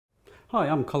Hi,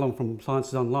 I'm Colin from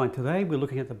Appliances Online. Today we're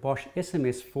looking at the Bosch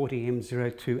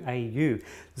SMS40M02AU.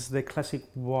 This is their classic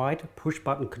white push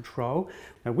button control.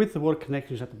 Now with the water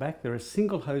connections at the back, there is a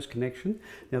single hose connection.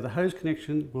 Now the hose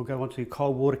connection will go onto your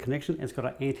cold water connection and it's got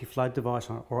an anti-flood device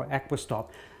on it, or an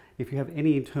AquaStop. If you have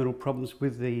any internal problems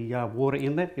with the water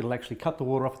inlet, it'll actually cut the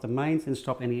water off at the mains and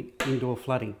stop any indoor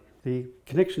flooding. The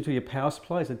connection to your power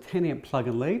supply is a 10 amp plug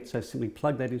and lead, so simply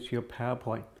plug that into your power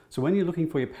point. So when you're looking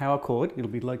for your power cord,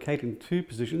 it'll be located in two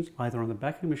positions, either on the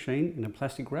back of the machine in a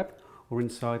plastic wrap or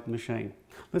inside the machine.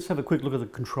 Let's have a quick look at the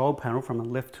control panel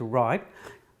from left to right.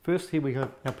 First, here we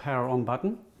have our power on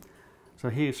button. So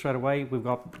here straight away we've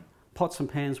got pots and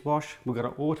pans wash, we've got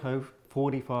an auto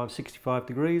 45-65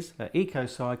 degrees, an eco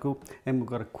cycle, and we've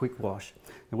got a quick wash.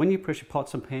 Now when you press your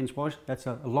pots and pans wash, that's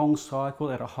a long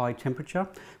cycle at a high temperature.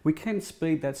 We can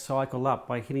speed that cycle up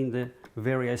by hitting the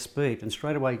vario speed, and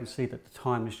straight away you can see that the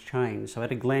time has changed. So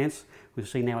at a glance, we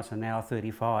see now it's an hour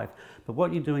 35. But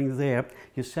what you're doing there,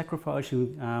 you're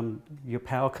sacrificing your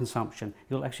power consumption.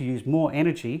 You'll actually use more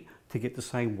energy to get the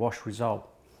same wash result.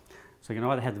 So you can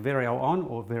either have the vario on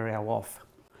or vario off.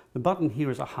 The button here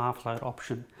is a half load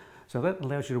option. So that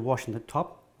allows you to wash in the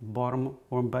top, bottom,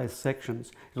 or in both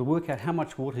sections. It'll work out how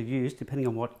much water you use depending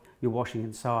on what you're washing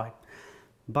inside.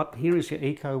 But here is your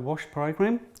eco wash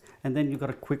program, and then you've got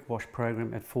a quick wash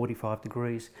program at 45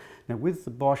 degrees. Now with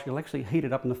the Bosch, you'll actually heat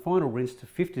it up in the final rinse to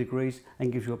 50 degrees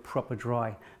and gives you a proper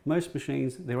dry. Most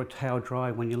machines, they're a towel dry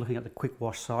when you're looking at the quick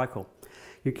wash cycle.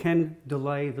 You can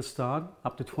delay the start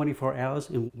up to 24 hours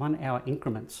in 1 hour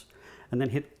increments, and then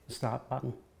hit the start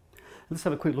button. Let's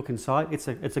have a quick look inside. It's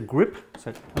a grip,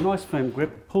 so a nice firm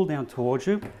grip, pull down towards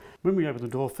you. When we open the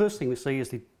door, first thing we see is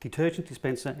the detergent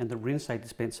dispenser and the rinse aid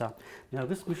dispenser. Now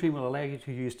this machine will allow you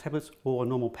to use tablets or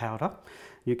normal powder.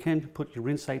 You can put your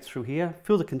rinse aid through here,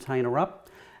 fill the container up,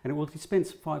 and it will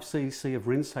dispense 5 cc of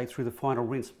rinse aid through the final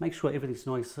rinse. Make sure everything's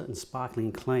nice and sparkling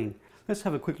and clean. Let's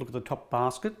have a quick look at the top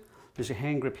basket. There's your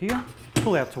hand grip here,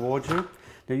 pull out towards you.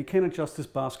 Now you can adjust this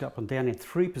basket up and down in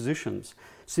 3 positions.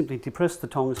 Simply depress the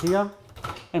tongs here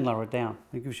and lower it down.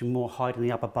 It gives you more height in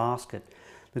the upper basket.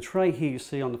 The tray here you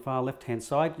see on the far left hand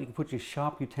side, you can put your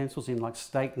sharp utensils in like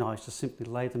steak knives, just simply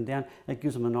lay them down. It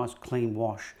gives them a nice clean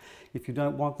wash. If you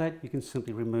don't want that, you can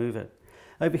simply remove it.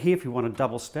 Over here, if you want a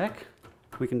double stack,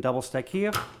 we can double stack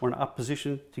here or in an up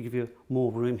position to give you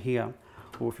more room here.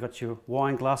 Or if you've got your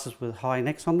wine glasses with high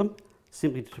necks on them,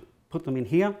 simply put them in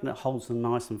here and it holds them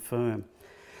nice and firm.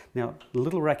 Now the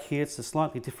little rack here, it's a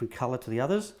slightly different colour to the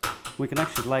others. We can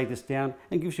actually lay this down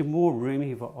and gives you more room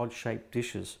here for odd shaped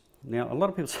dishes. Now a lot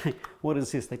of people say, what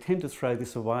is this? They tend to throw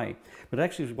this away, but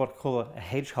actually it's what I call a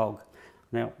hedgehog.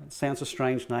 Now it sounds a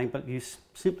strange name, but you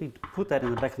simply put that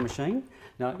in the back of the machine.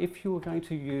 Now if you were going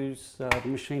to use the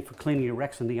machine for cleaning your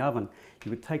racks in the oven,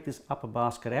 you would take this upper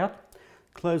basket out,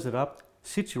 close it up,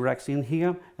 sit your racks in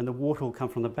here, and the water will come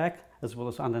from the back as well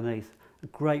as underneath. A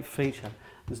great feature.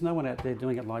 There's no one out there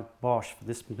doing it like Bosch for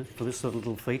this sort of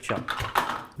little feature.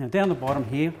 Now down the bottom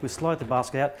here, we slide the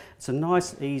basket out. It's a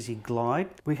nice easy glide.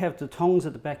 We have the tongs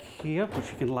at the back here,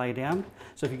 which you can lay down.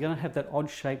 So if you're going to have that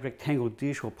odd shaped rectangle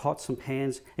dish or pots and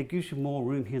pans, it gives you more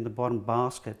room here in the bottom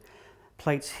basket.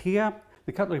 Plates here.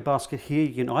 The cutlery basket here,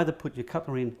 you can either put your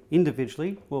cutlery in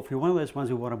individually, or if you're one of those ones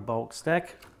who want a bulk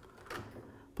stack,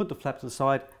 put the flap to the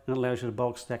side and it allows you to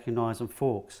bulk stack your knives and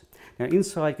forks. Now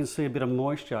inside you can see a bit of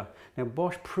moisture. Now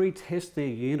Bosch pre-test their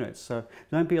units, so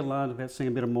don't be alarmed about seeing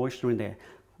a bit of moisture in there.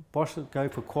 Bosch go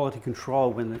for quality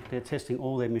control when they're testing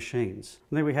all their machines.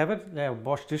 And there we have it, our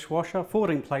Bosch dishwasher,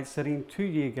 14 plate setting,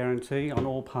 2-year guarantee on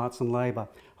all parts and labour.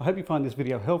 I hope you find this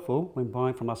video helpful when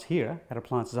buying from us here at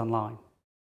Appliances Online.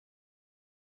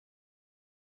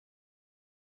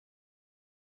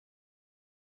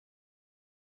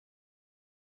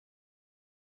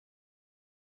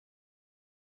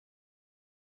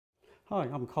 Hi,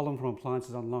 I'm Colin from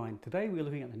Appliances Online. Today we're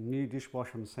looking at the new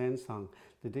dishwasher from Samsung,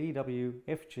 the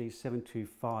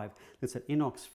DWFG725. It's an inox